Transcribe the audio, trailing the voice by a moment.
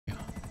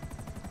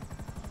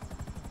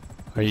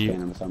Are you?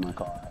 Standing beside my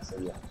car. I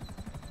said, yeah.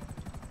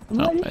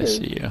 Oh, I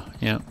see you.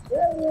 Yeah.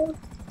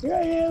 Here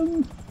I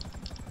am.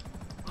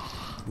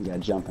 You got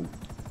jumping.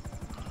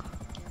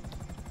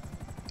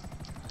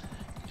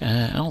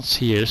 I don't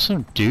see you. There's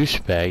some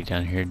douchebag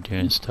down here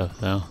doing stuff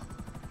though.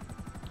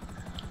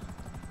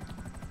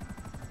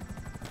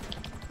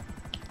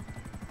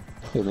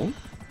 Who, me?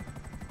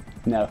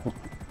 No,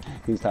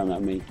 he's talking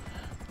about me.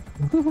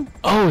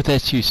 Oh,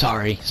 that's you.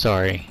 Sorry.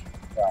 Sorry.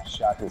 I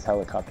shot his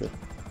helicopter.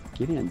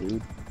 Get in,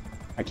 dude.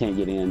 I can't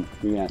get in.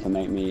 You're gonna have to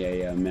make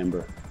me a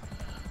member.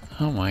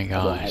 Oh my I don't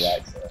gosh. have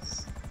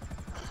access.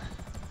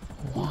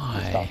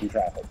 Why? Stopping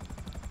traffic.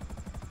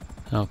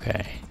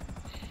 Okay.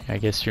 I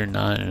guess you're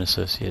not an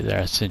associate there.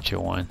 I sent you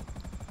one.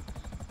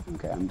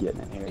 Okay, I'm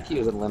getting it I here. think he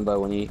was in limbo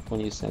when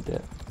you sent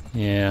it.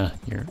 Yeah,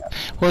 you're.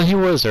 Well, he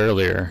was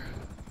earlier.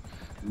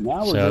 Now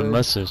we're So good. it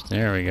must have.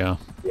 There we go.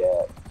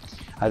 Yeah.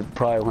 I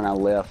probably when I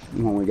left,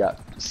 when we got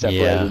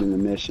separated Yeah. in the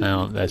mission.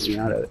 No, that's you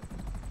know, true.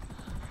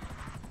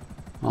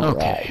 All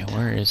Okay, right.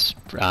 where is?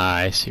 Ah,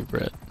 I see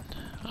Britt.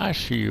 I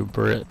see you,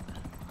 Britt.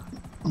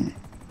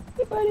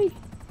 Hey, buddy.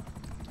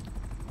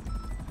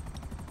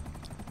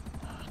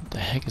 What the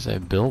heck is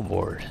that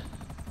billboard?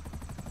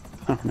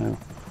 I don't know.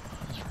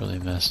 It's really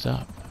messed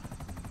up.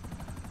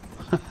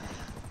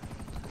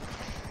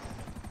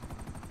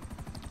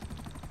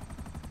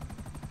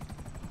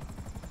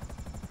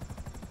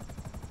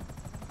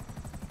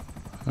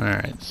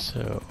 Alright,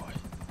 so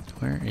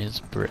where is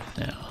Britt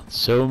now?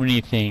 So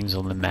many things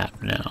on the map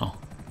now.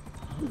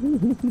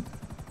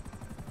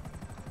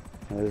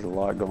 There's a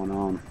lot going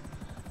on.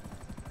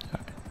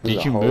 Did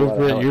There's you a whole move, lot of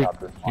Britt? You're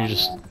helicopters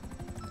just. flying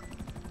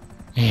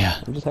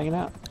Yeah. I'm just hanging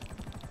out.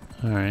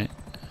 Alright.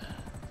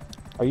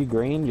 Are you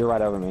green? You're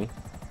right over me.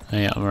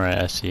 Yeah, I'm right.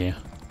 I see you. around.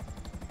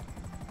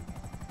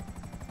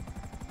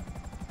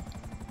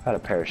 If I had a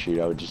parachute,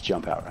 I would just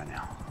jump out right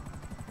now.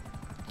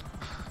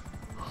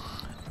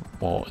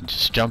 Well,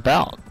 just jump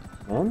out.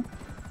 Man.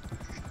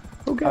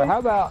 Okay. How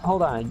about,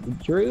 hold on,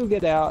 Drew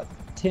get out,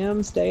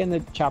 Tim stay in the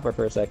chopper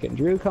for a second.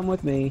 Drew, come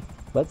with me.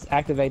 Let's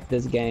activate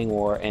this gang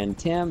war, and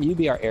Tim, you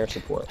be our air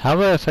support. How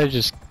about if I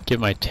just get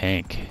my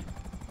tank?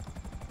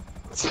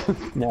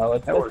 No,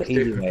 that's works the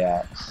easy too. way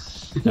out.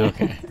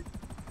 Okay.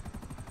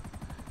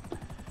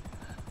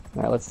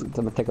 All right, I'm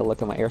gonna take a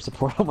look at my air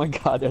support. Oh my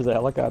God, there's a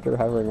helicopter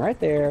hovering right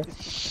there.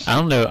 I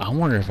don't know. I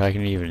wonder if I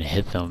can even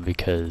hit them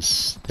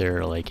because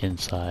they're like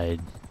inside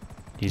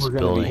these We're gonna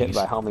buildings. be hit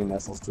by homing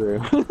missiles, Drew.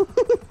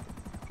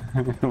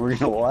 We're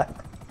gonna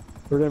what?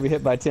 We're gonna be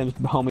hit by Tim's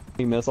homing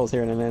missiles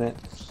here in a minute.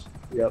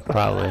 Yep.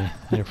 Probably.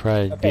 There'd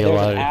probably Okay, be a there's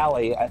lot an of.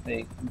 alley, I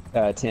think,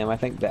 Tim. I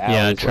think the alley.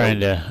 Yeah,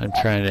 I'm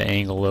trying to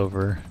angle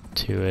over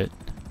to it.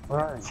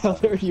 Right. Oh,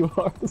 there you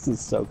are. This is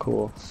so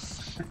cool.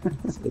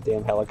 It's the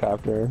damn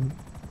helicopter.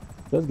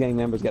 Those gang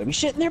members gotta be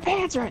shitting their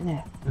pants right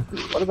now.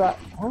 What about?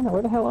 I don't know.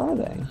 Where the hell are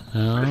they? I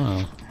don't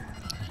know.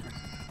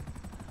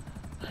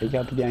 They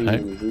got the gang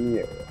members in the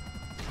area.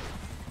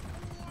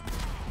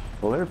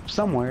 Well, they're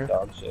somewhere.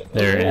 Dog shit.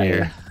 They're Yeah.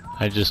 here.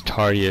 I just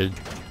targeted.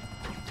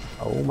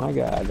 Oh my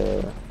God.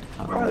 They're.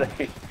 Where are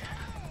they?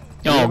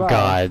 Oh Nearby.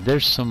 God!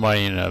 There's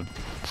somebody in a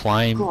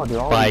flying Come on, dude,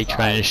 all bike inside.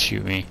 trying to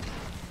shoot me.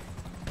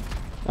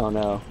 Oh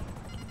no.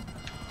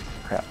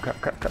 Crap,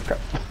 crap, crap, crap, crap.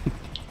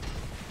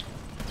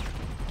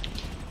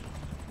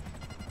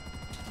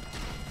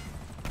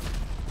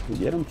 You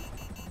get them?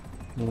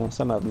 You know,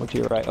 some of them look to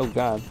your right. Oh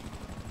God.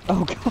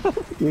 Oh God.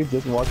 You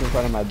just walked in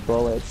front of my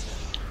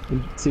bullets.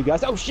 And two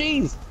guys. Oh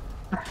jeez.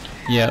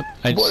 Yep.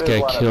 I just What is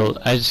got one of killed.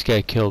 them? I just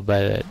got killed by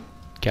that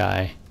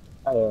guy.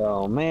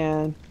 Oh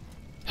man.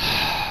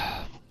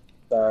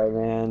 Sorry,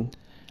 man.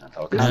 That's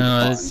all kinds of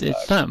No, fun, it's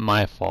Doug. not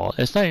my fault.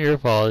 It's not your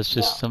fault. It's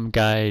just some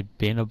guy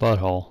being a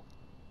butthole.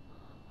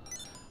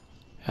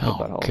 A Oh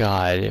butthole.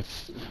 God!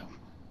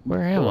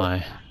 Where am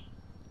I?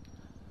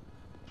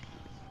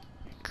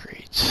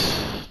 Great.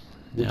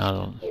 Now I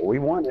don't. We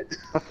won it.